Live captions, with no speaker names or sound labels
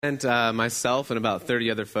And myself and about 30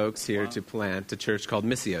 other folks here to plant a church called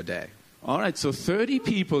Missio Dei. All right, so 30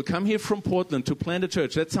 people come here from Portland to plant a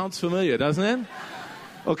church. That sounds familiar, doesn't it?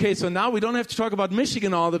 Okay, so now we don't have to talk about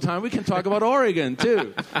Michigan all the time. We can talk about Oregon,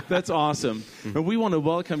 too. That's awesome. And we want to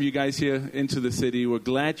welcome you guys here into the city. We're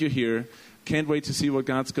glad you're here. Can't wait to see what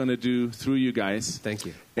God's going to do through you guys. Thank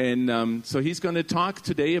you. And so he's going to talk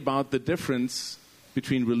today about the difference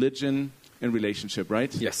between religion and relationship,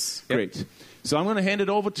 right? Yes. Great. Yep. So I'm going to hand it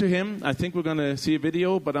over to him. I think we're going to see a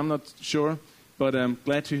video, but I'm not sure. But I'm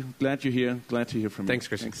glad you're here. Glad to hear from you. Thanks,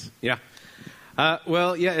 Christian. Thanks. Yeah.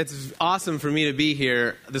 It's awesome for me to be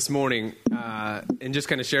here this morning and just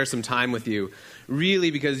kind of share some time with you.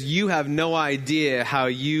 Really, because you have no idea how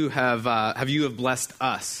you have blessed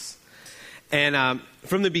us. And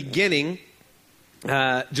from the beginning,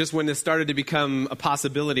 just when this started to become a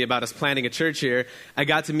possibility about us planting a church here, I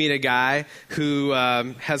got to meet a guy who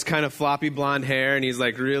has kind of floppy blonde hair, and he's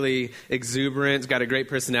like really exuberant, got a great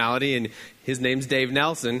personality, and his name's Dave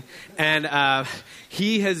Nelson. And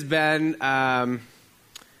he has been I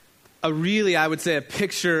would say, a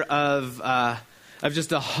picture of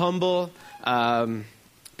just a humble,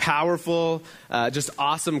 powerful, just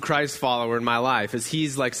awesome Christ follower in my life. As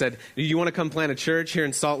he's like said, you want to come plant a church here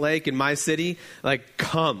in Salt Lake in my city? Like,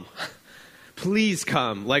 come. Please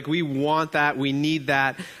come. Like, we want that. We need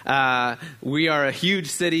that. We are a huge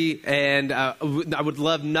city, and I would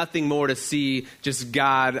love nothing more to see just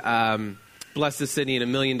God bless the city in a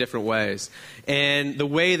million different ways. And the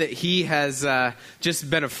way that he has just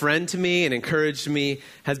been a friend to me and encouraged me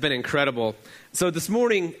has been incredible. So this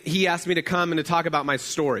morning, he asked me to come and to talk about my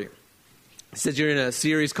story. He said, you're in a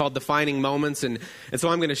series called Defining Moments, and so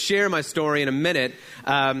I'm going to share my story in a minute.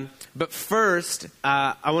 But first,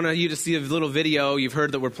 I want you to see a little video. You've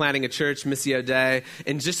heard that we're planting a church, Missio Dei,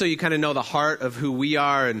 and just so you kind of know the heart of who we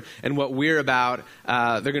are and what we're about,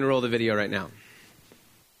 they're going to roll the video right now.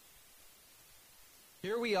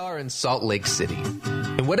 Here we are in Salt Lake City.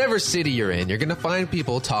 In whatever city you're in, you're going to find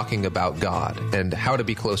people talking about God and how to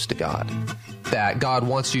be close to God. That God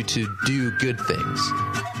wants you to do good things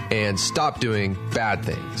and stop doing bad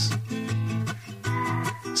things.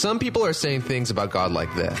 Some people are saying things about God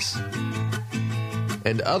like this,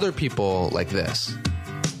 and other people like this.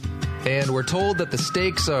 And we're told that the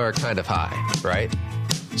stakes are kind of high, right?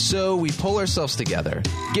 So we pull ourselves together,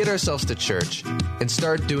 get ourselves to church, and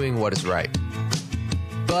start doing what is right.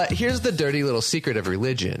 But here's the dirty little secret of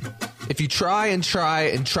religion. If you try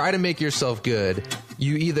to make yourself good,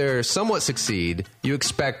 you either somewhat succeed, you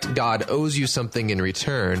expect God owes you something in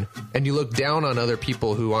return, and you look down on other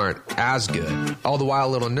people who aren't as good, all the while a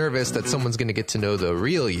little nervous that someone's going to get to know the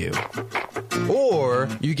real you. Or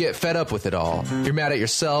you get fed up with it all. You're mad at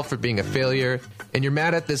yourself for being a failure, and you're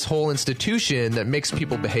mad at this whole institution that makes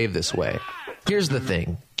people behave this way. Here's the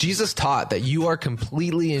thing. Jesus taught that you are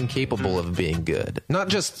completely incapable of being good. Not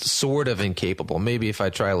just sort of incapable, maybe if I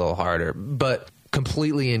try a little harder, but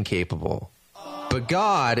completely incapable. But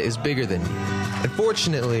God is bigger than you, and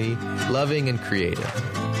fortunately, loving and creative.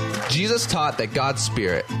 Jesus taught that God's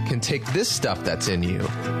Spirit can take this stuff that's in you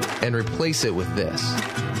and replace it with this.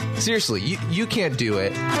 Seriously, you can't do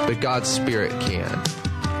it, but God's Spirit can.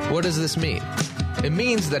 What does this mean? It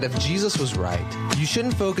means that if Jesus was right, you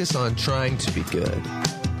shouldn't focus on trying to be good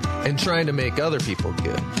and trying to make other people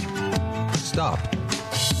good. Stop.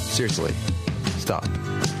 Seriously, stop.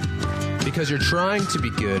 Because your trying to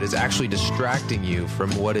be good is actually distracting you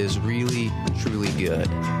from what is really, truly good,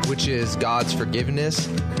 which is God's forgiveness,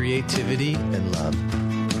 creativity, and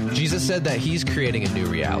love. Jesus said that he's creating a new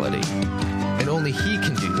reality, and only he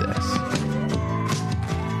can do this.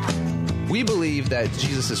 We believe that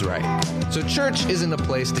Jesus is right. So church isn't a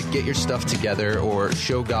place to get your stuff together or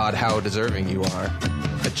show God how deserving you are.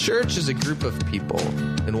 A church is a group of people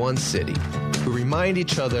in one city who remind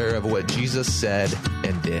each other of what Jesus said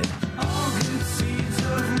and did.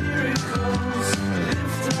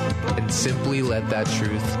 And simply let that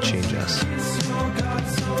truth change us.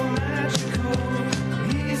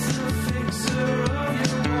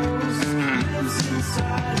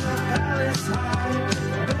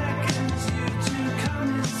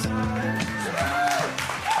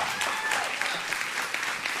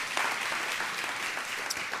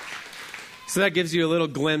 So that gives you a little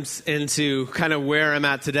glimpse into kind of where I'm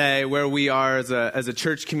at today, where we are as a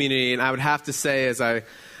church community. And I would have to say, as I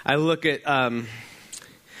look at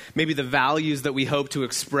maybe the values that we hope to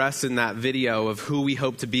express in that video of who we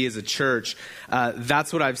hope to be as a church,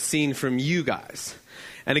 that's what I've seen from you guys.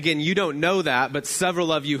 And again, you don't know that, but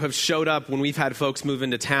several of you have showed up when we've had folks move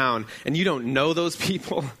into town, and you don't know those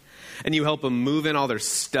people, and you help them move in all their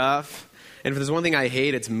stuff. And if there's one thing I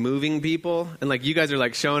hate, it's moving people. And like you guys are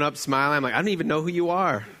like showing up, smiling. I'm like, I don't even know who you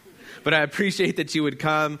are. But I appreciate that you would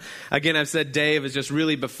come. Again, I've said Dave has just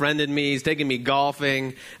really befriended me. He's taken me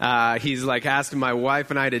golfing. He's like asked my wife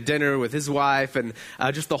and I to dinner with his wife. And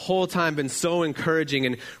just the whole time been so encouraging.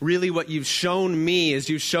 And really what you've shown me is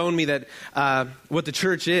you've shown me that what the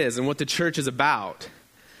church is and what the church is about.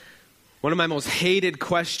 One of my most hated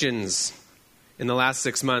questions in the last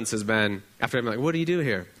 6 months has been, after I'm like, what do you do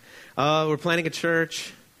here? We're planning a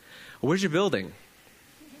church. Where's your building?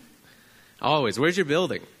 Always, where's your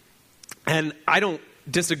building? And I don't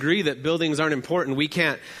disagree that buildings aren't important. We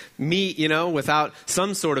can't meet, without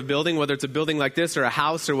some sort of building, whether it's a building like this or a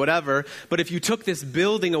house or whatever. But if you took this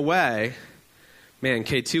building away, man,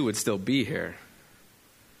 K2 would still be here.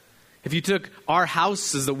 If you took our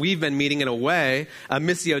houses that we've been meeting in away,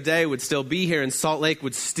 Missio Dei would still be here and Salt Lake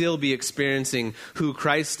would still be experiencing who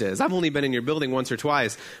Christ is. I've only been in your building once or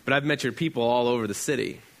twice, but I've met your people all over the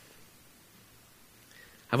city.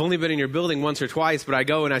 I've only been in your building once or twice, but I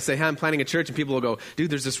go and I say, hey, I'm planning a church, and people will go, dude,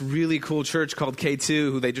 there's this really cool church called K2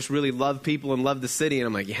 who they just really love people and love the city. And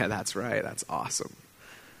I'm like, yeah, that's right. That's awesome.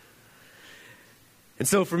 And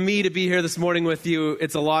so for me to be here this morning with you,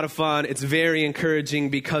 it's a lot of fun. It's very encouraging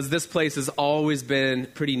because this place has always been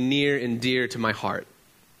pretty near and dear to my heart.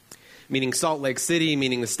 Meaning Salt Lake City,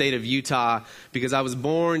 meaning the state of Utah, because I was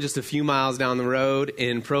born just a few miles down the road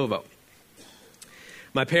in Provo.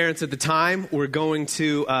 My parents at the time were going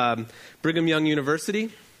to Brigham Young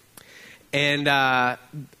University. And, by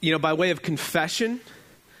way of confession,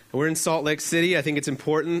 we're in Salt Lake City. I think it's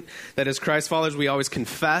important that as Christ followers, we always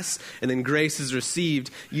confess and then grace is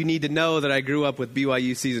received. You need to know that I grew up with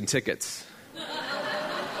BYU season tickets.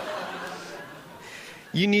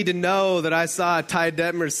 You need to know that I saw Ty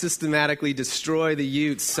Detmer systematically destroy the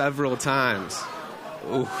Utes several times.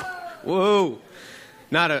 Ooh. Whoa.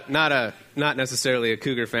 Not necessarily a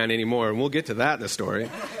Cougar fan anymore, and we'll get to that in the story.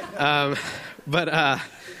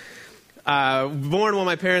 Born while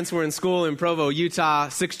my parents were in school in Provo, Utah,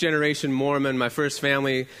 6th-generation Mormon. My first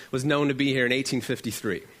family was known to be here in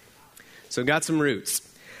 1853. So got some roots.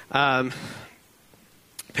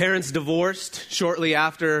 Parents divorced shortly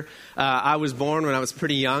after I was born when I was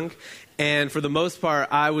pretty young. And for the most part,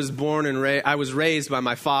 I was raised by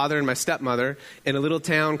my father and my stepmother in a little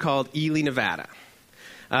town called Ely, Nevada.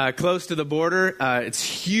 Close to the border, it's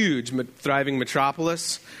huge, thriving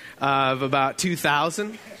metropolis of about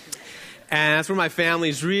 2,000. And that's where my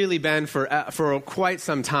family's really been for quite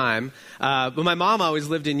some time. But my mom always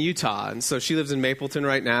lived in Utah, and so she lives in Mapleton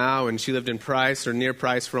right now, and she lived in Price or near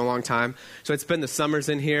Price for a long time. So I'd spend the summers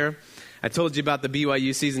in here. I told you about the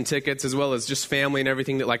BYU season tickets as well as just family and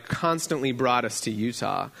everything that constantly brought us to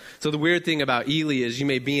Utah. So the weird thing about Ely is you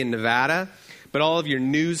may be in Nevada, but all of your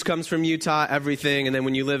news comes from Utah, everything. And then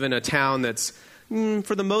when you live in a town that's,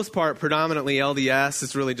 for the most part, predominantly LDS,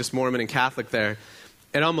 it's really just Mormon and Catholic there.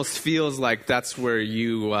 It almost feels like that's where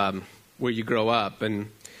you grow up.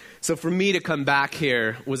 And so for me to come back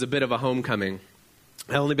here was a bit of a homecoming.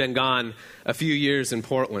 I'd only been gone a few years in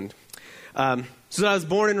Portland. So I was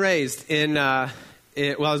born and raised I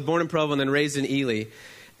was born in Provo and then raised in Ely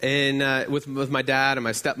with my dad and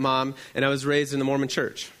my stepmom, and I was raised in the Mormon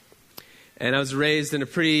church. And I was raised in a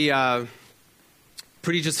pretty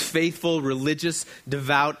just faithful, religious,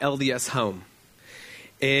 devout LDS home.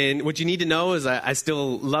 And what you need to know is I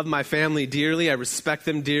still love my family dearly. I respect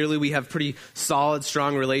them dearly. We have pretty solid,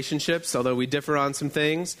 strong relationships, although we differ on some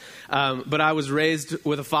things. But I was raised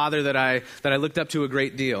with a father that I looked up to a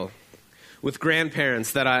great deal, with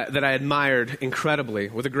grandparents that I admired incredibly,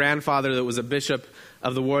 with a grandfather that was a bishop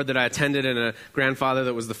of the ward that I attended and a grandfather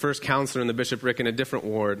that was the first counselor in the bishopric in a different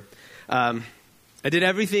ward. I did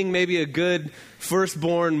everything maybe a good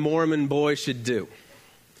firstborn Mormon boy should do.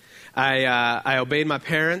 I obeyed my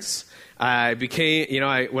parents. I became,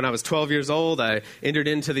 when I was 12 years old, I entered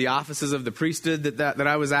into the offices of the priesthood that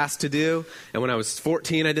I was asked to do. And when I was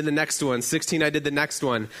 14, I did the next one. 16, I did the next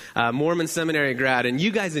one. Mormon seminary grad. And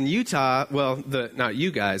you guys in Utah, not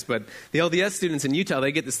you guys, but the LDS students in Utah,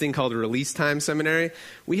 they get this thing called a release time seminary.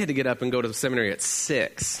 We had to get up and go to the seminary at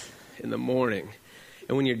 6 in the morning.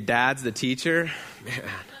 And when your dad's the teacher, man,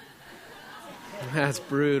 that's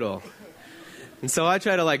brutal. And so I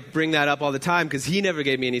try to bring that up all the time because he never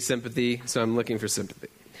gave me any sympathy, so I'm looking for sympathy.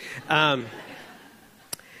 And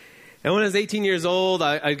when I was 18 years old,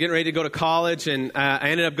 I was getting ready to go to college, and I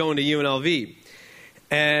ended up going to UNLV.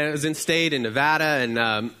 And I was in state in Nevada,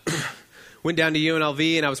 and went down to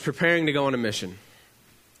UNLV, and I was preparing to go on a mission.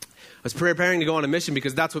 I was preparing to go on a mission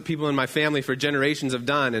because that's what people in my family for generations have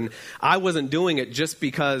done. And I wasn't doing it just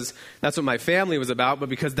because that's what my family was about, but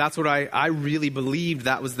because that's what I really believed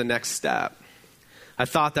that was the next step. I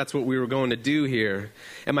thought that's what we were going to do here.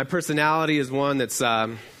 And my personality is one that's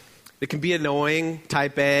it can be annoying,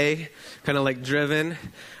 type A, kind of like driven.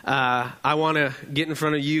 I want to get in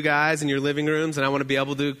front of you guys in your living rooms, and I want to be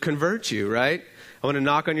able to convert you, right? I want to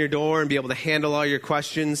knock on your door and be able to handle all your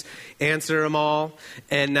questions, answer them all,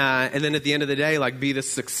 and then at the end of the day, like, be the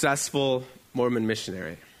successful Mormon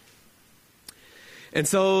missionary. And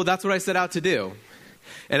so that's what I set out to do.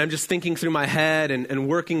 And I'm just thinking through my head and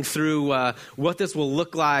working through what this will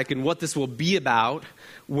look like and what this will be about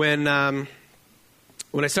when I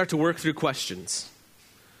start to work through questions.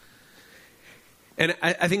 And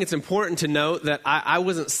I think it's important to note that I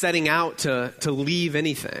wasn't setting out to leave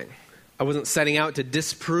anything. I wasn't setting out to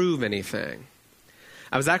disprove anything.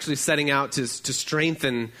 I was actually setting out to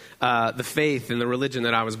strengthen the faith and the religion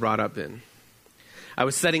that I was brought up in. I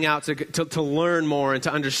was setting out to learn more and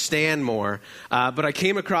to understand more. But I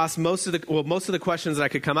came across most of the questions that I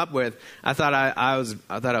could come up with. I thought I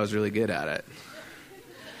was really good at it.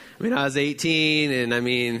 I mean, I was 18, and I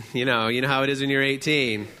mean, you know how it is when you're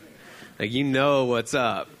 18. Like, you know what's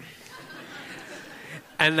up.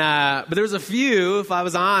 And but there was a few, if I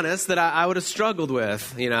was honest, that I would have struggled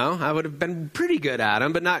with. I would have been pretty good at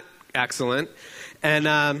them, but not excellent.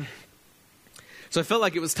 And so I felt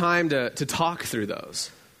like it was time to talk through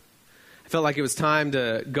those. I felt like it was time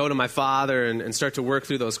to go to my father and start to work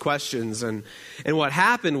through those questions. And what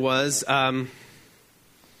happened was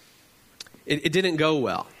it didn't go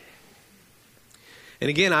well. And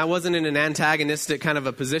again, I wasn't in an antagonistic kind of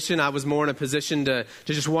a position. I was more in a position to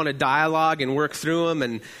just want to dialogue and work through them.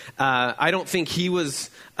 And I don't think he was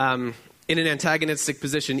in an antagonistic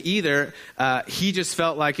position either. He just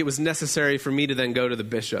felt like it was necessary for me to then go to the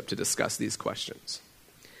bishop to discuss these questions.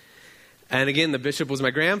 And again, the bishop was my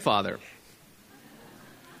grandfather.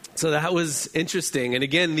 So that was interesting. And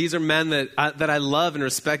again, these are men that I love and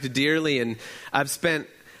respect dearly. And I've spent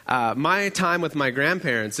my time with my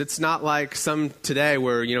grandparents. It's not like some today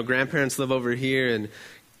where, grandparents live over here and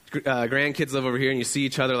grandkids live over here and you see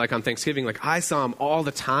each other like on Thanksgiving. Like, I saw them all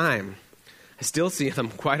the time. I still see them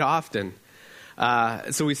quite often.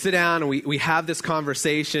 So we sit down and we have this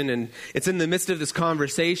conversation, and it's in the midst of this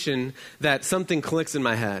conversation that something clicks in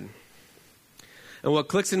my head. And what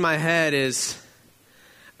clicks in my head is,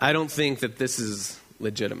 I don't think that this is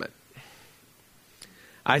legitimate.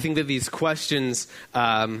 I think that these questions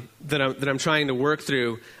that I'm trying to work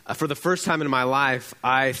through, for the first time in my life,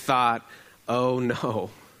 I thought, oh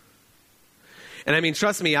no. And I mean,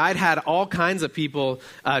 trust me, I'd had all kinds of people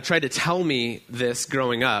try to tell me this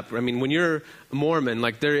growing up. I mean, when you're a Mormon,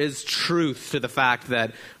 like, there is truth to the fact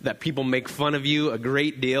that people make fun of you a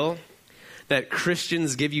great deal, that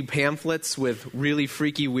Christians give you pamphlets with really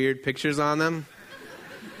freaky, weird pictures on them.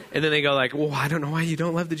 And then they go like, well, I don't know why you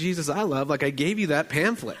don't love the Jesus I love. Like, I gave you that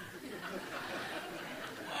pamphlet.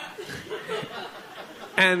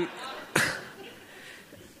 And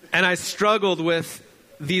I struggled with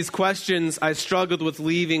these questions. I struggled with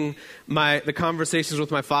leaving the conversations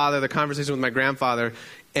with my father, the conversation with my grandfather,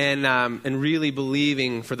 and really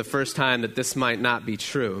believing for the first time that this might not be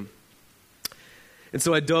true. And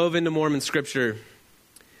so I dove into Mormon scripture,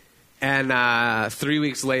 and 3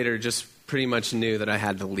 weeks later, just pretty much knew that I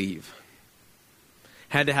had to leave.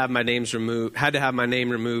 Had to have my name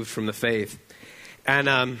removed from the faith.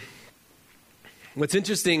 And what's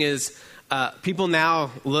interesting is people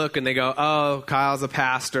now look and they go, oh, Kyle's a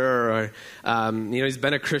pastor, or he's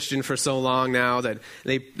been a Christian for so long now, that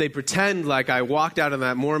they pretend like I walked out of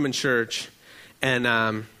that Mormon church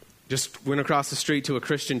and just went across the street to a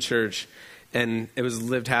Christian church and it was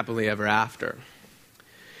lived happily ever after.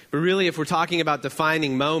 But really, if we're talking about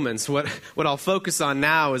defining moments, what I'll focus on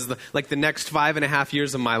now is the next 5.5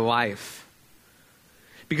 years of my life.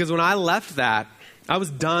 Because when I left that, I was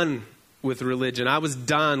done with religion. I was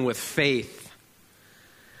done with faith.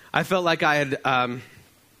 I felt like I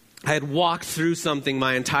had walked through something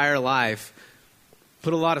my entire life,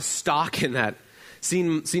 put a lot of stock in that,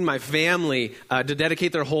 seen my family to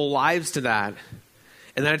dedicate their whole lives to that,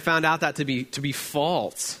 and then I'd found out that to be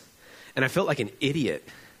false, and I felt like an idiot.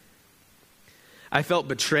 I felt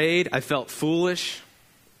betrayed. I felt foolish.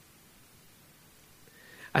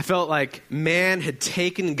 I felt like man had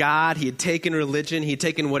taken God, he had taken religion, he had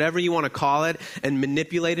taken whatever you want to call it, and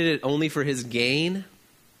manipulated it only for his gain.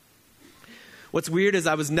 What's weird is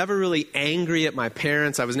I was never really angry at my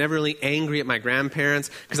parents. I was never really angry at my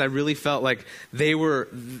grandparents, because I really felt like they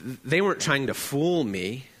weren't trying to fool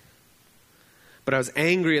me. But I was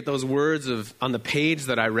angry at those words on the page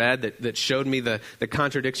that I read that showed me the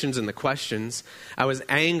contradictions and the questions. I was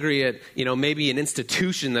angry at, maybe an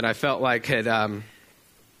institution that I felt like had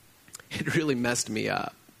really messed me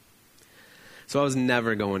up. So I was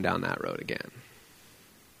never going down that road again.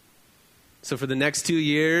 So for the next 2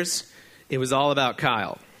 years, it was all about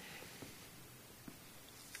Kyle.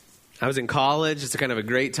 I was in college. It's kind of a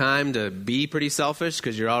great time to be pretty selfish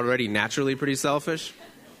because you're already naturally pretty selfish.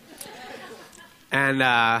 And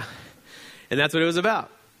that's what it was about.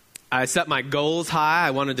 I set my goals high.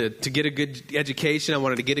 I wanted to get a good education. I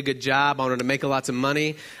wanted to get a good job. I wanted to make lots of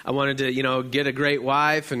money. I wanted to, get a great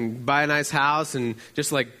wife and buy a nice house and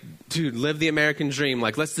just live the American dream.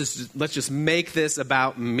 Let's just make this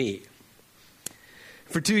about me.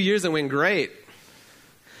 For 2 years, it went great.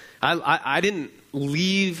 I didn't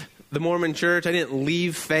leave the Mormon church. I didn't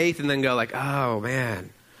leave faith and then go oh man,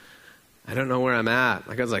 I don't know where I'm at.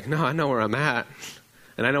 I was no, I know where I'm at.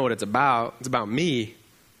 And I know what it's about. It's about me.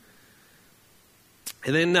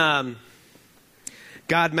 And then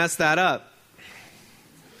God messed that up.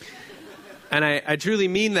 And I truly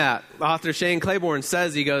mean that. Author Shane Claiborne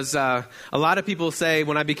says, he goes, a lot of people say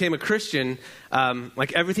when I became a Christian,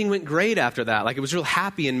 everything went great after that. It was real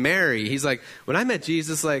happy and merry. He's when I met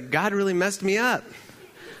Jesus, God really messed me up.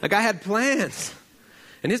 I had plans.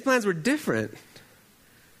 And his plans were different.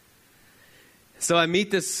 So I meet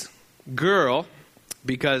this girl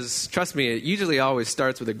because, trust me, it usually always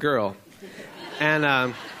starts with a girl.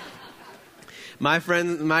 And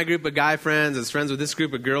my group of guy friends is friends with this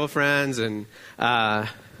group of girlfriends, and I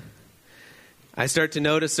start to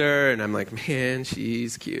notice her, and I'm man,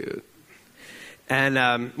 she's cute.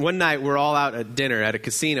 And one night, we're all out at dinner at a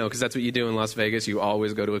casino, because that's what you do in Las Vegas. You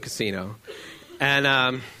always go to a casino.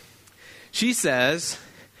 And she says,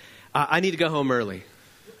 I need to go home early.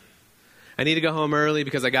 I need to go home early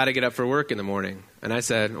because I got to get up for work in the morning. And I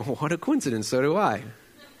said, oh, what a coincidence, so do I.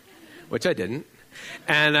 Which I didn't.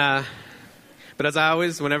 And but as I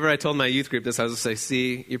always, whenever I told my youth group this, I was say,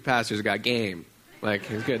 see, your pastor's got game.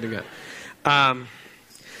 He's good to go.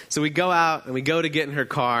 So we go out and we go to get in her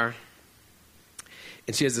car.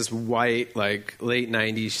 And she has this white, late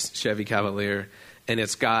 90s Chevy Cavalier. And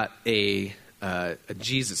it's got a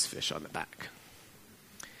Jesus fish on the back.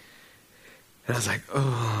 And I was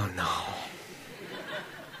oh no.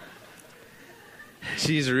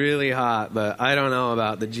 She's really hot, but I don't know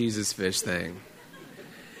about the Jesus fish thing.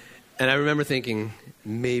 And I remember thinking,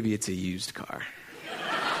 maybe it's a used car.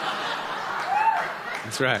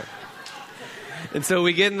 That's right. And so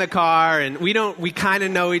we get in the car, and we kind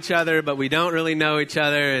of know each other, but we don't really know each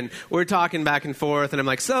other. And we're talking back and forth, and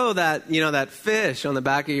I'm so that fish on the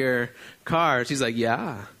back of your car. She's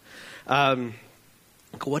yeah.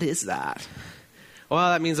 What is that?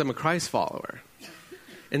 Well, that means I'm a Christ follower.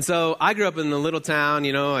 And so I grew up in a little town,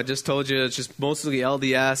 I just told you, it's just mostly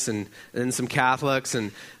LDS and some Catholics.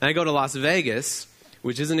 And I go to Las Vegas,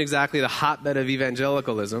 which isn't exactly the hotbed of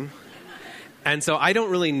evangelicalism. And so I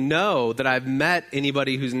don't really know that I've met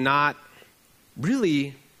anybody who's not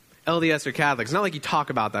really LDS or Catholic. It's not like you talk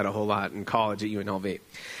about that a whole lot in college at UNLV.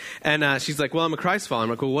 And she's well, I'm a Christ follower.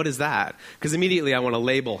 I'm well, what is that? Because immediately I want to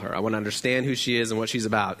label her. I want to understand who she is and what she's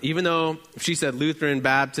about. Even though if she said Lutheran,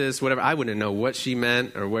 Baptist, whatever, I wouldn't know what she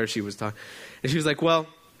meant or where she was talking. And she was well,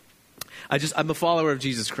 I'm a follower of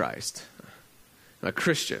Jesus Christ. I'm a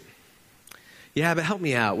Christian. Yeah, but help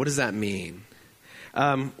me out. What does that mean?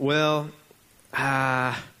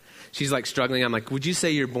 She's struggling. I'm would you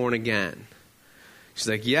say you're born again?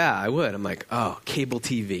 She's yeah, I would. I'm oh, cable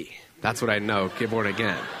TV. That's what I know, get born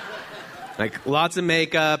again. Lots of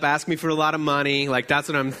makeup, ask me for a lot of money. That's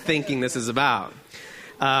what I'm thinking this is about.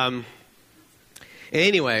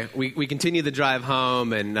 Anyway, we continue the drive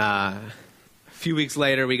home, and a few weeks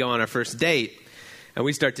later, we go on our first date, and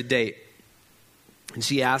we start to date. And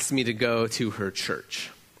she asked me to go to her church,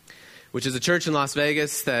 which is a church in Las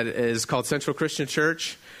Vegas that is called Central Christian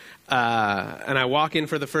Church. And I walk in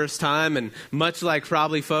for the first time, and much like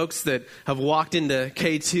probably folks that have walked into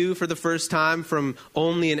K2 for the first time from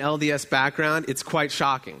only an LDS background, it's quite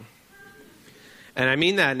shocking. And I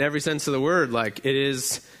mean that in every sense of the word.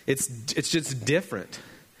 It's just different.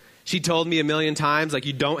 She told me a million times,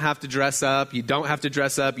 you don't have to dress up, you don't have to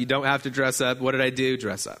dress up, you don't have to dress up. What did I do?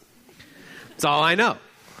 Dress up. That's all I know.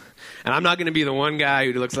 And I'm not going to be the one guy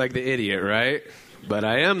who looks like the idiot, right? But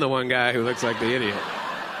I am the one guy who looks like the idiot.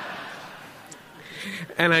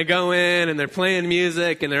 And I go in, and they're playing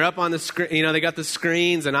music, and they're up on the screen. They got the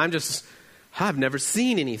screens, and I've never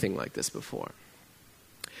seen anything like this before.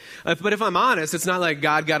 But if I'm honest, it's not like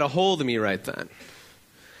God got a hold of me right then.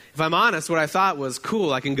 If I'm honest, what I thought was,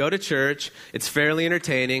 cool, I can go to church. It's fairly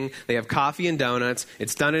entertaining. They have coffee and donuts.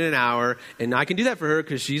 It's done in an hour, and I can do that for her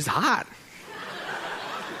because she's hot.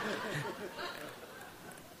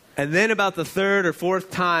 And then about the third or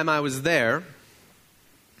fourth time I was there,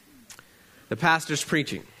 the pastor's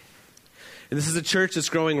preaching. And this is a church that's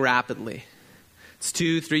growing rapidly. It's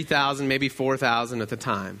 2,000, 3,000, maybe 4,000 at the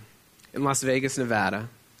time in Las Vegas, Nevada.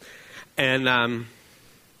 And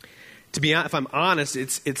to be honest, if I'm honest,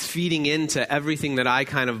 it's feeding into everything that I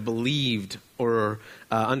kind of believed or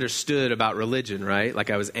understood about religion, right? Like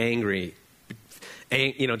I was angry,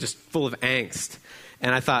 just full of angst.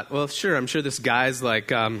 And I thought, well, sure, I'm sure this guy's like,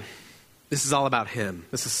 this is all about him.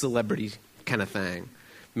 This is celebrity kind of thing.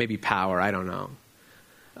 Maybe power, I don't know.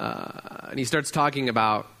 And he starts talking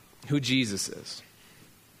about who Jesus is.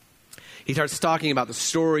 He starts talking about the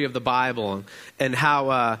story of the Bible and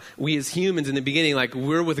how we as humans in the beginning, like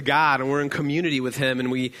we're with God and we're in community with him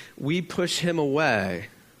and we push him away.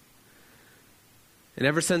 And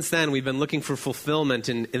ever since then, we've been looking for fulfillment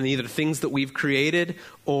in either things that we've created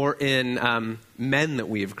or in men that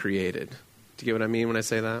we have created. Do you get what I mean when I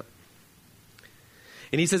say that?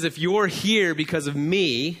 And he says, if you're here because of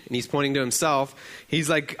me, and he's pointing to himself, he's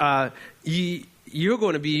like, you're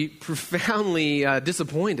going to be profoundly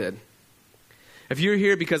disappointed. If you're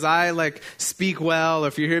here because I like speak well, or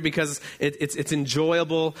if you're here because it's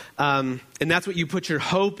enjoyable, and that's what you put your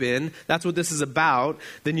hope in, that's what this is about,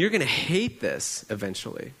 then you're going to hate this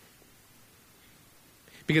eventually.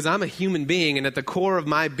 Because I'm a human being, and at the core of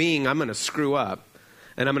my being, I'm going to screw up.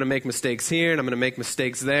 And I'm going to make mistakes here, and I'm going to make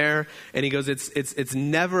mistakes there. And he goes, it's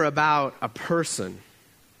never about a person,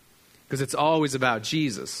 because it's always about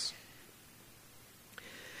Jesus.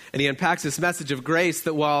 And he unpacks this message of grace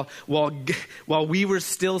that while we were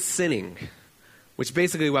still sinning, which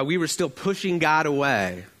basically while we were still pushing God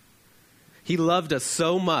away, he loved us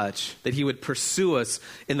so much that he would pursue us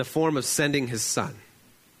in the form of sending his son.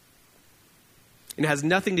 And it has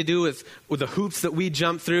nothing to do with the hoops that we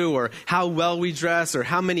jump through or how well we dress or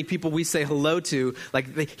how many people we say hello to.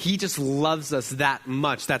 He just loves us that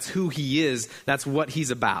much. That's who he is. That's what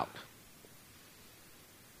he's about.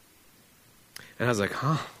 And I was like,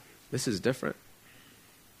 this is different.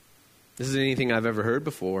 This isn't anything I've ever heard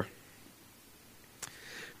before.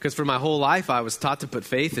 Because for my whole life, I was taught to put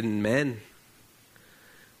faith in men.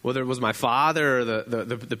 Whether it was my father or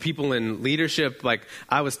the people in leadership, like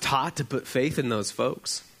I was taught to put faith in those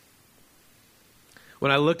folks.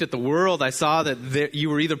 When I looked at the world, I saw that you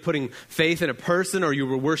were either putting faith in a person or you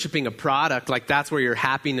were worshiping a product. Like that's where your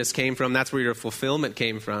happiness came from. That's where your fulfillment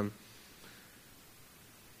came from.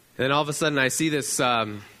 And then all of a sudden I see this,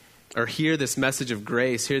 or hear this message of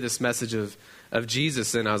grace, hear this message of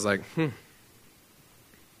Jesus, and I was like, And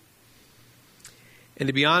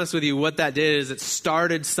to be honest with you, what that did is it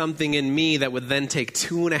started something in me that would then take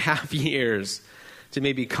 2.5 years to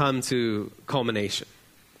maybe come to culmination.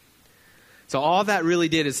 So all that really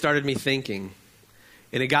did is started me thinking,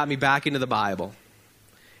 and it got me back into the Bible,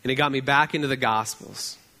 and it got me back into the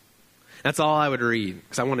Gospels. That's all I would read,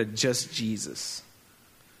 because I wanted just Jesus.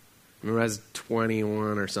 I remember I was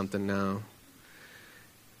 21 or something now.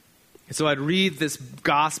 And so I'd read this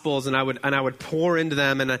Gospels and I would pour into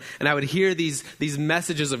them and I would hear these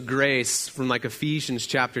messages of grace from like Ephesians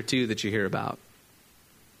chapter 2 that you hear about.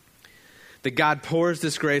 That God pours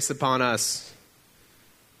this grace upon us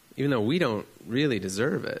even though we don't really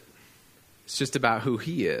deserve it. It's just about who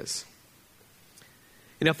he is.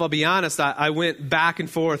 And if I'll be honest, I went back and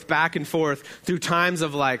forth through times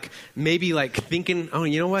of maybe thinking, oh,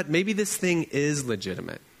 you know what? Maybe this thing is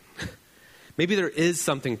legitimate. Maybe there is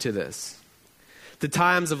something to this. The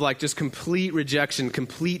times of just complete rejection,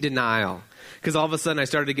 complete denial. Because all of a sudden I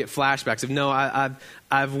started to get flashbacks of, no,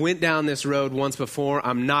 I've went down this road once before.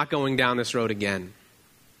 I'm not going down this road again.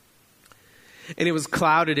 And it was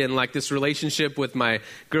clouded in this relationship with my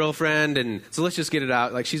girlfriend. And so let's just get it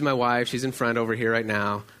out. She's my wife. She's in front over here right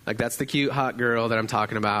now. That's the cute, hot girl that I'm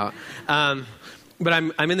talking about. But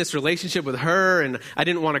I'm in this relationship with her, and I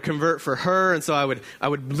didn't want to convert for her. And so I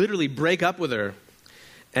would literally break up with her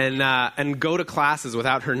and go to classes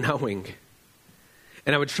without her knowing.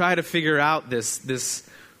 And I would try to figure out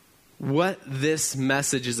what this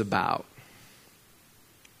message is about.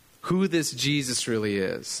 Who this Jesus really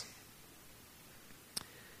is.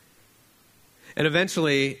 And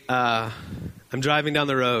eventually, I'm driving down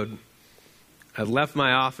the road. I left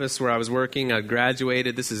my office where I was working. I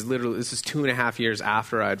graduated. This is 2.5 years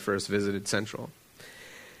after I had first visited Central.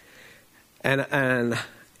 And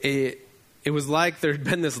it was like there had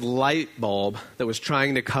been this light bulb that was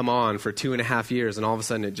trying to come on for 2.5 years, and all of a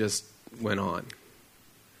sudden it just went on.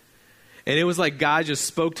 And it was like God just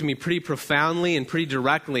spoke to me pretty profoundly and pretty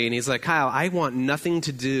directly, and he's like, Kyle, I want nothing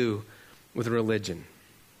to do with religion.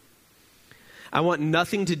 I want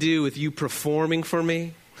nothing to do with you performing for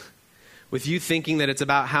me, with you thinking that it's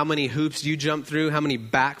about how many hoops you jump through, how many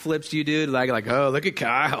backflips you do, like oh, look at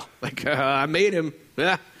Kyle, I made him.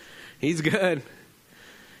 Yeah. He's good.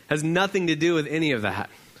 Has nothing to do with any of that.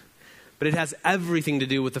 But it has everything to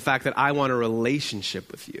do with the fact that I want a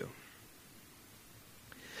relationship with you.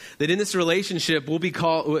 That in this relationship,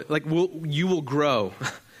 you will grow,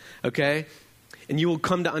 okay? And you will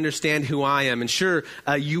come to understand who I am. And sure,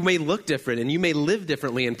 you may look different and you may live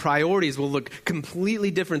differently and priorities will look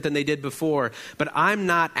completely different than they did before. But I'm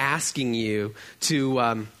not asking you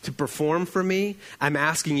to perform for me. I'm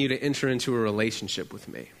asking you to enter into a relationship with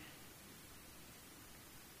me.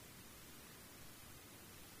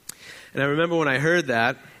 And I remember when I heard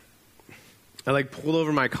that, I pulled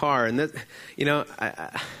over my car and that, you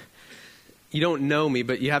don't know me,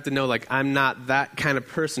 but you have to know, I'm not that kind of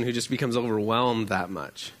person who just becomes overwhelmed that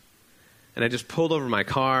much. And I just pulled over my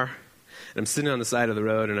car, and I'm sitting on the side of the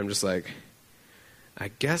road, and I'm just like, I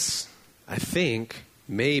think,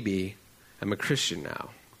 maybe I'm a Christian now.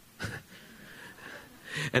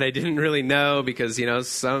 And I didn't really know because,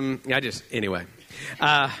 anyway.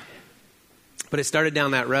 But I started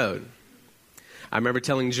down that road. I remember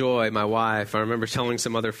telling Joy, my wife, I remember telling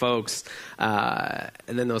some other folks, and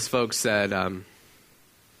then those folks said, well,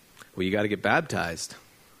 you got to get baptized.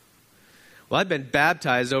 Well, I'd been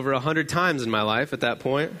baptized over 100 times in my life at that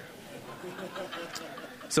point.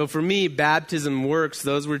 So for me, baptism works,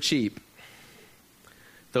 those were cheap.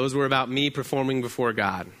 Those were about me performing before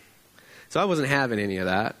God. So I wasn't having any of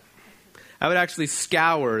that. I would actually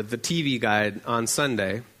scour the TV guide on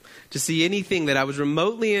Sunday to see anything that I was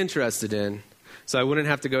remotely interested in, so I wouldn't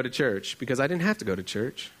have to go to church, because I didn't have to go to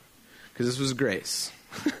church, because this was grace.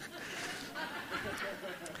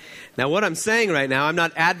 Now, what I'm saying right now, I'm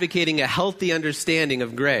not advocating a healthy understanding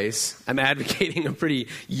of grace. I'm advocating a pretty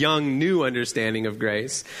young, new understanding of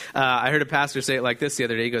grace. I heard a pastor say it like this the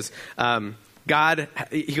other day. He goes,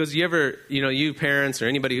 you parents or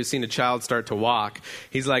anybody who's seen a child start to walk,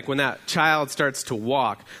 he's like, when that child starts to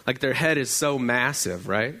walk, their head is so massive,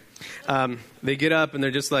 right? They get up and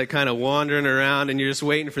they're just kind of wandering around and you're just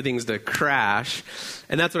waiting for things to crash.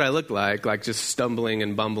 And that's what I looked like just stumbling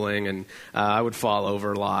and bumbling, and I would fall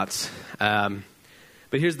over lots. But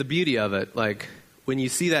here's the beauty of it. When you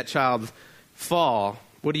see that child fall,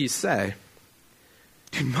 what do you say?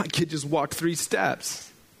 Dude, my kid just walked 3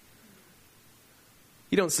 steps.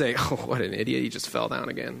 You don't say, oh, what an idiot, he just fell down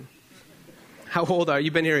again. How old are you?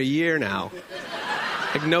 You've been here a year now.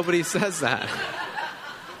 Nobody says that.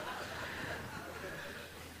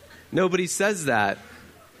 Nobody says that.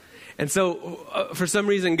 And so, for some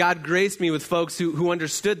reason, God graced me with folks who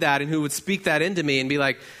understood that and who would speak that into me and be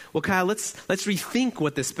like, well, Kyle, let's rethink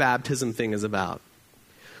what this baptism thing is about.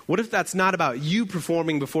 What if that's not about you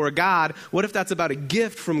performing before God? What if that's about a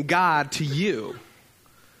gift from God to you?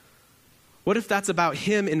 What if that's about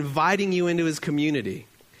Him inviting you into His community?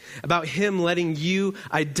 About Him letting you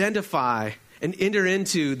identify and enter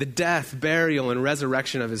into the death, burial, and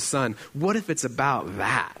resurrection of His Son? What if it's about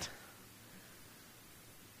that?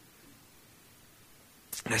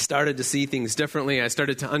 And I started to see things differently. I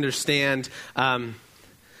started to understand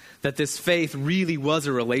that this faith really was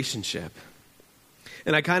a relationship.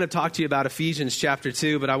 And I kind of talked to you about Ephesians chapter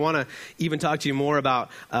 2, but I want to even talk to you more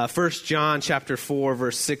about 1 John chapter 4,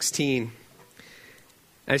 verse 16.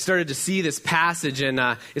 I started to see this passage, and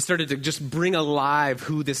it started to just bring alive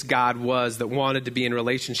who this God was that wanted to be in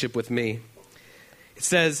relationship with me. It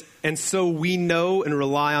says, and so we know and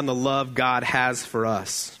rely on the love God has for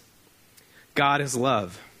us. God is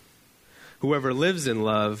love. Whoever lives in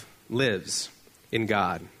love lives in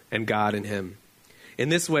God, and God in him. In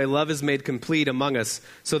this way, love is made complete among us,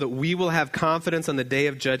 so that we will have confidence on the day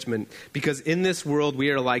of judgment, because in this world we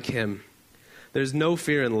are like him. There's no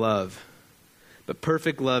fear in love, but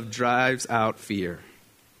perfect love drives out fear,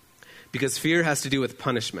 because fear has to do with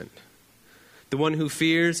punishment. The one who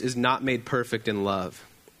fears is not made perfect in love.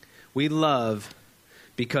 We love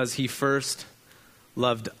because he first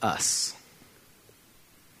loved us.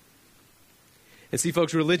 And see,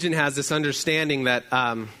 folks, religion has this understanding that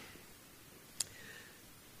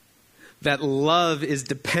that love is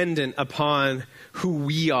dependent upon who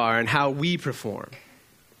we are and how we perform.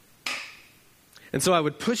 And so I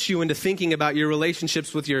would push you into thinking about your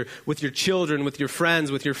relationships with your children, with your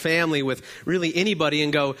friends, with your family, with really anybody,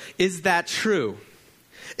 and go, is that true?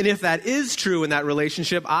 And if that is true in that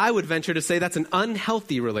relationship, I would venture to say that's an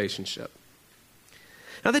unhealthy relationship.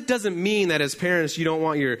 Now, that doesn't mean that as parents you don't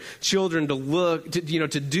want your children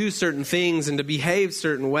to do certain things and to behave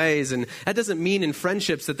certain ways. And that doesn't mean in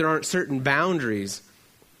friendships that there aren't certain boundaries.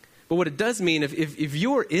 But what it does mean, if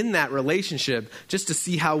you're in that relationship, just to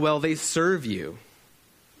see how well they serve you,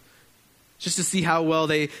 just to see how well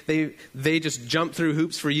they just jump through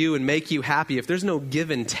hoops for you and make you happy, if there's no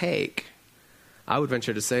give and take, I would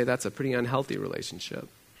venture to say that's a pretty unhealthy relationship.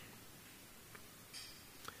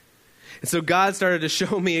 And so God started to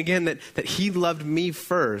show me again that he loved me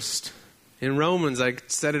first. In Romans, I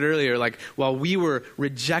said it earlier, like while we were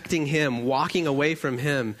rejecting him, walking away from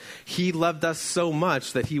him, he loved us so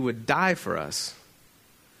much that he would die for us.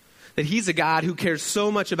 That he's a God who cares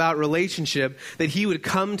so much about relationship that he would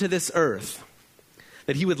come to this earth,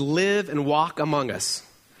 that he would live and walk among us.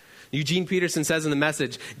 Eugene Peterson says in the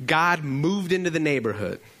Message, God moved into the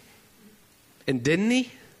neighborhood. And didn't he?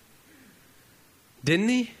 Didn't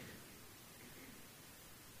he?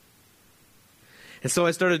 And so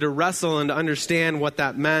I started to wrestle and to understand what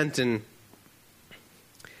that meant. And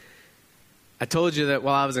I told you that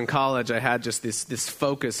while I was in college, I had just this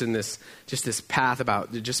focus and this path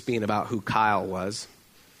about just being about who Kyle was.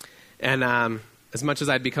 And as much as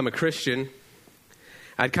I'd become a Christian,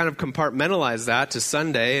 I'd kind of compartmentalized that to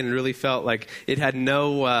Sunday and really felt like it had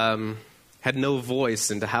no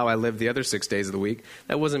voice into how I lived the other 6 days of the week.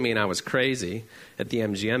 That wasn't mean I was crazy at the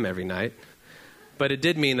MGM every night, but it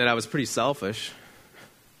did mean that I was pretty selfish.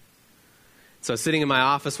 So I was sitting in my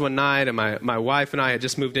office one night, and my wife and I had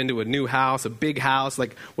just moved into a new house, a big house.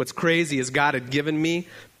 Like, what's crazy is God had given me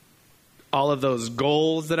all of those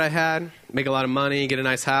goals that I had, make a lot of money, get a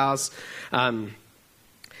nice house. And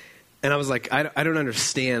I was like, I don't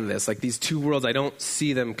understand this. Like, these two worlds, I don't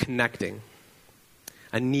see them connecting.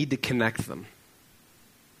 I need to connect them.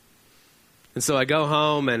 And so I go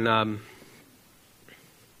home, and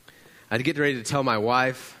I'd get ready to tell my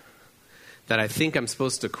wife that I think I'm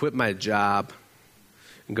supposed to quit my job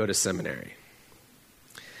and go to seminary.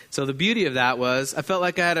 So the beauty of that was I felt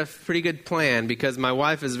like I had a pretty good plan because my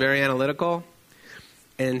wife is very analytical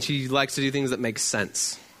and she likes to do things that make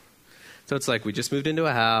sense. So it's like we just moved into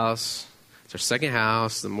a house. It's our second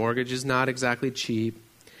house. The mortgage is not exactly cheap.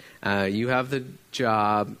 You have the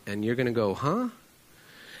job and you're going to go, huh?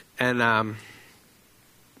 And I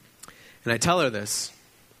tell her this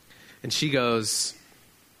and she goes,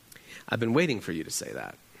 I've been waiting for you to say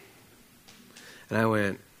that. And I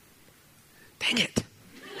went, dang it.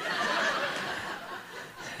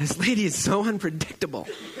 This lady is so unpredictable.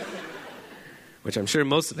 Which I'm sure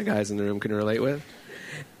most of the guys in the room can relate with.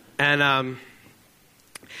 And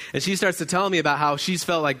she starts to tell me about how she's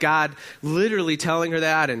felt like God literally telling her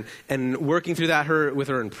that and working through that with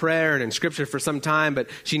her in prayer and in scripture for some time. But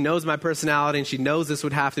she knows my personality and she knows this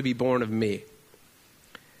would have to be born of me.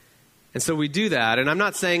 And so we do that, and I'm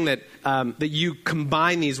not saying that that you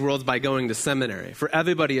combine these worlds by going to seminary. For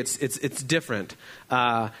everybody, it's different.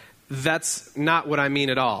 That's not what I mean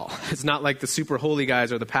at all. It's not like the super holy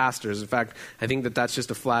guys or the pastors. In fact, I think that that's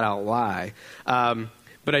just a flat-out lie.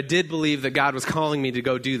 But I did believe that God was calling me to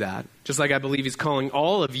go do that, just like I believe he's calling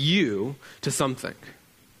all of you to something.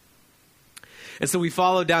 And so we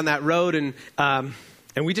followed down that road, and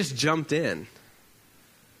we just jumped in.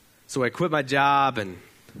 So I quit my job and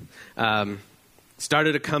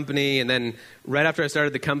started a company, and then right after I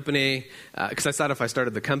started the company, because I thought if I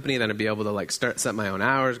started the company, then I'd be able to set my own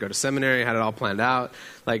hours, go to seminary, had it all planned out.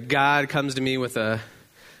 Like God comes to me with a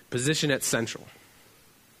position at Central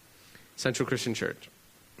Christian Church.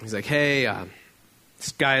 He's like, hey,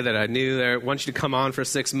 this guy that I knew there wants you to come on for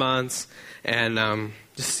 6 months and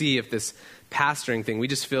just see if this pastoring thing, we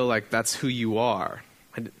just feel like that's who you are.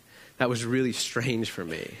 That was really strange for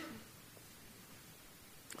me.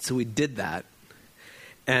 So we did that.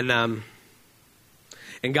 And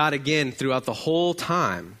God, again, throughout the whole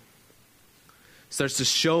time, starts to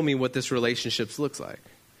show me what this relationship looks like.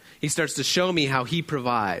 He starts to show me how he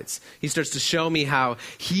provides. He starts to show me how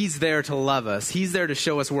he's there to love us. He's there to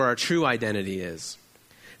show us where our true identity is.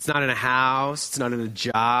 It's not in a house. It's not in a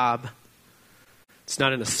job. It's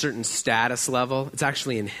not in a certain status level. It's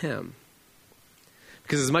actually in him.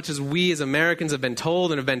 Because as much as we as Americans have been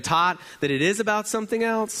told and have been taught that it is about something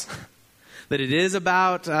else, that it is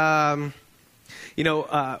about,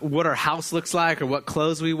 what our house looks like or what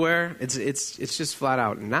clothes we wear, it's just flat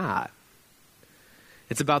out not.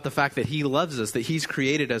 It's about the fact that he loves us, that he's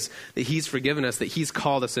created us, that he's forgiven us, that he's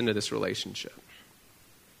called us into this relationship.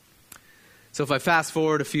 So if I fast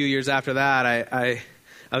forward a few years after that, I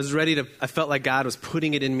felt like God was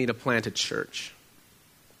putting it in me to plant a church.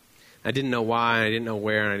 I didn't know why, and I didn't know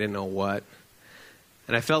where, and I didn't know what.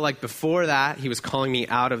 And I felt like before that, he was calling me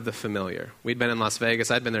out of the familiar. We'd been in Las Vegas.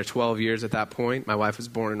 I'd been there 12 years at that point. My wife was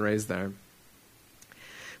born and raised there.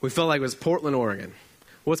 We felt like it was Portland, Oregon.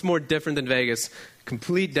 What's more different than Vegas?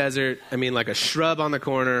 Complete desert. I mean, like a shrub on the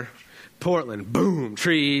corner. Portland, boom,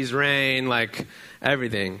 trees, rain, like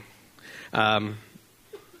everything. So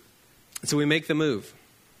we make the move.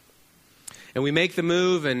 And we make the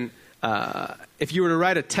move, and if you were to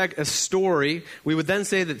write a story, we would then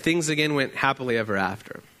say that things again went happily ever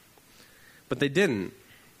after. But they didn't.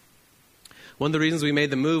 One of the reasons we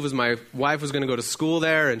made the move was my wife was going to go to school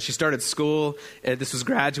there, and she started school. This was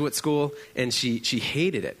graduate school, and she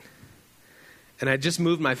hated it. And I just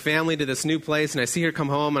moved my family to this new place, and I see her come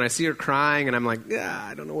home, and I see her crying, and I'm like,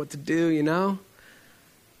 I don't know what to do, you know?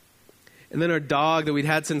 And then our dog that we'd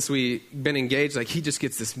had since we'd been engaged, like he just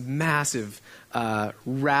gets this massive,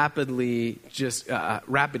 rapid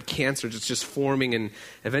cancer just forming, and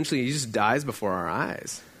eventually he just dies before our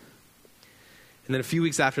eyes. And then a few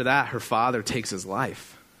weeks after that, her father takes his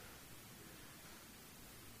life.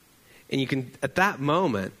 And you can, at that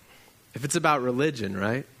moment, if it's about religion,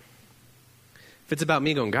 right? If it's about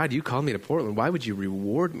me going, God, you called me to Portland, why would you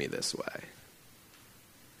reward me this way?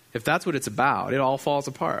 If that's what it's about, it all falls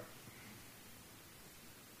apart.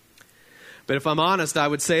 But if I'm honest, I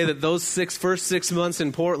would say that those first 6 months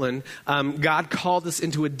in Portland, God called us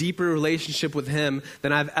into a deeper relationship with him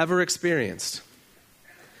than I've ever experienced.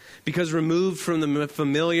 Because removed from the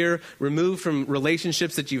familiar, removed from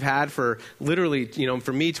relationships that you've had for literally,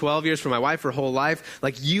 for me, 12 years, for my wife, her whole life,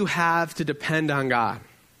 like you have to depend on God.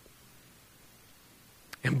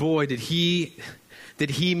 And boy, did he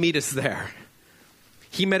meet us there.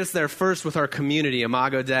 He met us there first with our community,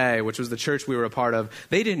 Imago Dei, which was the church we were a part of.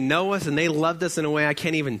 They didn't know us, and they loved us in a way I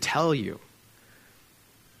can't even tell you.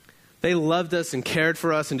 They loved us and cared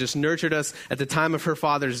for us and just nurtured us at the time of her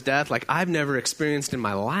father's death like I've never experienced in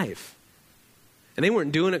my life. And they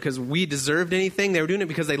weren't doing it because we deserved anything. They were doing it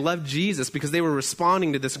because they loved Jesus, because they were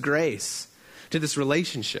responding to this grace, to this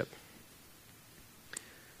relationship.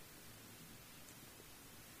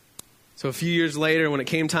 So a few years later, when it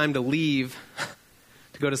came time to leave,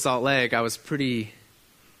 to go to Salt Lake, I was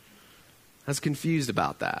confused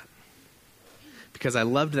about that because I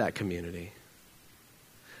loved that community.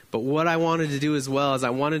 But what I wanted to do as well is I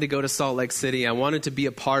wanted to go to Salt Lake City. I wanted to be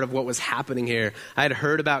a part of what was happening here. I had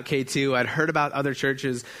heard about K2. I'd heard about other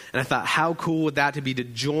churches. And I thought, how cool would that be to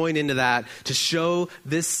join into that, to show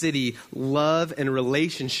this city love and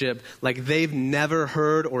relationship like they've never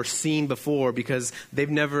heard or seen before, because they've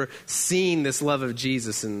never seen this love of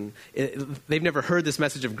Jesus. And they've never heard this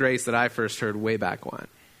message of grace that I first heard way back when.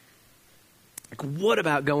 Like, what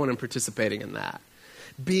about going and participating in that?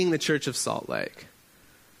 Being the Church of Salt Lake.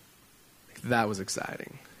 That was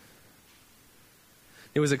exciting.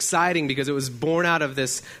 It was exciting because it was born out of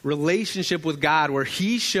this relationship with God where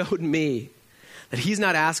he showed me that he's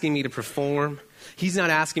not asking me to perform. He's not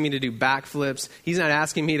asking me to do backflips. He's not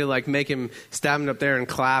asking me to make him stand up there and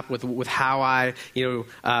clap with how I,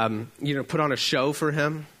 put on a show for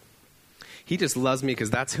him. He just loves me because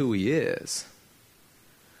that's who he is.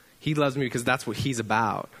 He loves me because that's what he's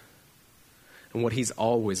about and what he's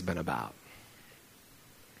always been about.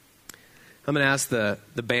 I'm going to ask the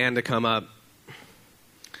band to come up.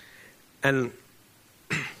 And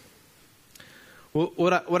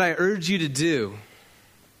what I urge you to do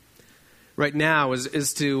right now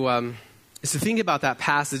is to think about that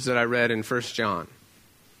passage that I read in 1 John,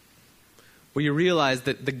 where you realize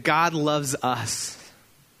that the God loves us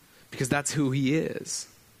because that's who he is.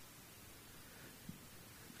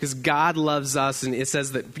 Because God loves us, and it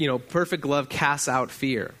says that, perfect love casts out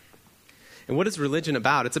fear. And what is religion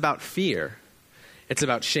about? It's about fear. It's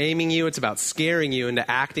about shaming you. It's about scaring you into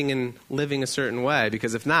acting and living a certain way.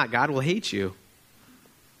 Because if not, God will hate you.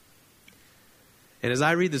 And as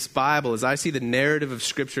I read this Bible, as I see the narrative of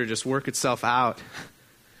Scripture just work itself out,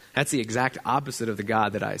 that's the exact opposite of the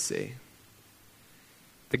God that I see.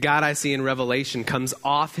 The God I see in Revelation comes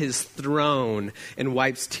off his throne and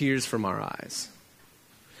wipes tears from our eyes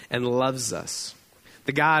and loves us.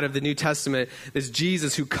 The God of the New Testament is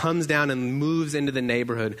Jesus, who comes down and moves into the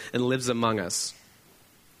neighborhood and lives among us,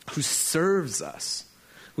 who serves us,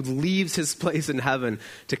 who leaves his place in heaven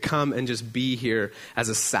to come and just be here as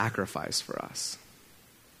a sacrifice for us.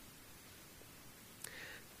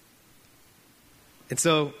 And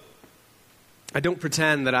so I don't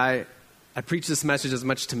pretend that I preach this message as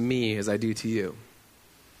much to me as I do to you,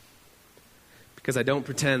 because I don't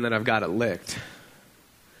pretend that I've got it licked.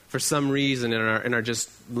 For some reason, in our just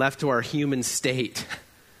left to our human state,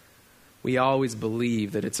 we always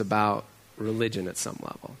believe that it's about religion at some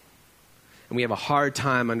level. And we have a hard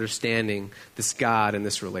time understanding this God and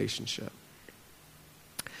this relationship.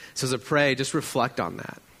 So as I pray, just reflect on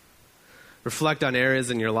that. Reflect on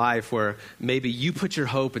areas in your life where maybe you put your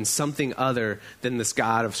hope in something other than this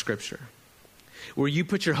God of Scripture. Where you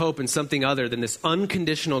put your hope in something other than this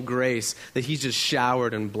unconditional grace that he's just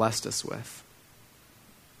showered and blessed us with.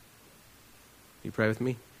 You pray with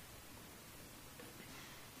me?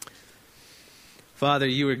 Father,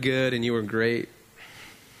 you were good and you were great.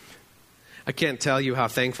 I can't tell you how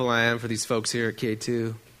thankful I am for these folks here at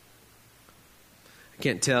K2. I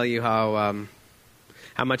can't tell you how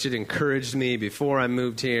much it encouraged me before I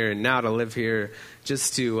moved here and now to live here,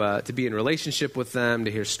 just to be in relationship with them,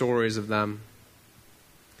 to hear stories of them.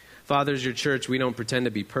 Father, as your church, we don't pretend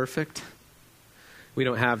to be perfect. We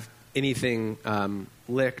don't have anything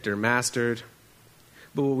licked or mastered.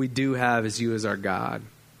 But what we do have is you as our God.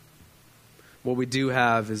 What we do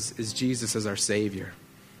have is Jesus as our Savior.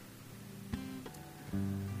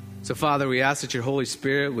 So, Father, we ask that your Holy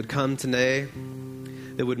Spirit would come today,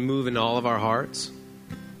 that would move in all of our hearts,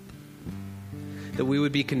 that we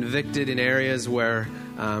would be convicted in areas where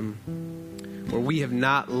we have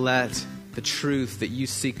not let the truth that you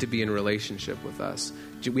seek to be in relationship with us,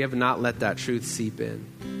 we have not let that truth seep in.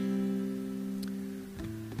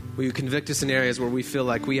 Will you convict us in areas where we feel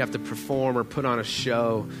like we have to perform or put on a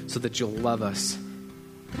show so that you'll love us?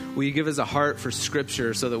 Will you give us a heart for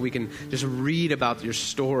Scripture so that we can just read about your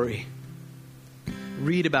story,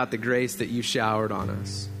 read about the grace that you showered on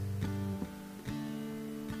us?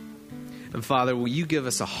 And Father, will you give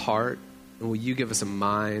us a heart, and will you give us a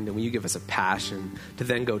mind, and will you give us a passion to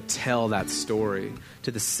then go tell that story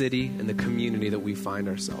to the city and the community that we find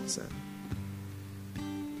ourselves in?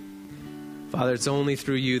 Father, it's only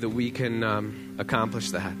through you that we can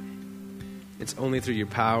accomplish that. It's only through your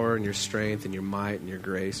power and your strength and your might and your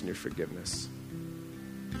grace and your forgiveness.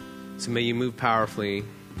 So may you move powerfully,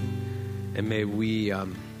 and may we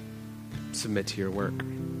submit to your work.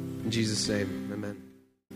 In Jesus' name, amen.